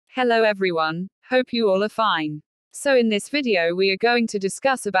Hello everyone, hope you all are fine. So in this video we are going to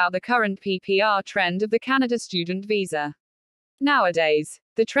discuss about the current PPR trend of the Canada student visa. Nowadays,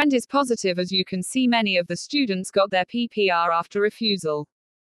 the trend is positive as you can see many of the students got their PPR after refusal.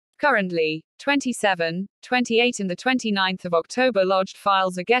 Currently, 27, 28 and the 29th of October lodged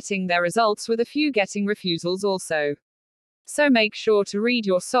files are getting their results with a few getting refusals also. So make sure to read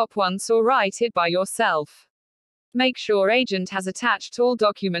your SOP once or write it by yourself. Make sure agent has attached all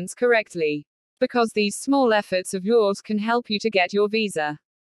documents correctly, because these small efforts of yours can help you to get your visa.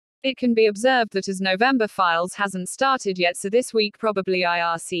 It can be observed that as November files hasn't started yet, so this week probably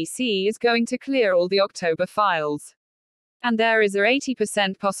IRCC is going to clear all the October files. And there is a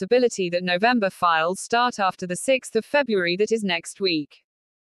 80% possibility that November files start after the 6th of February, that is next week.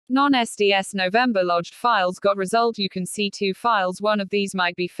 Non-SDS November lodged files got result. You can see 2 files, one of these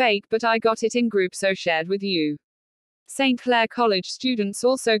might be fake but I got it in group so shared with you. St. Clair College students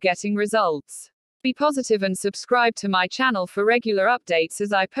also getting results. Be positive and subscribe to my channel for regular updates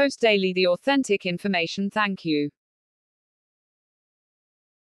as I post daily the authentic information. Thank you.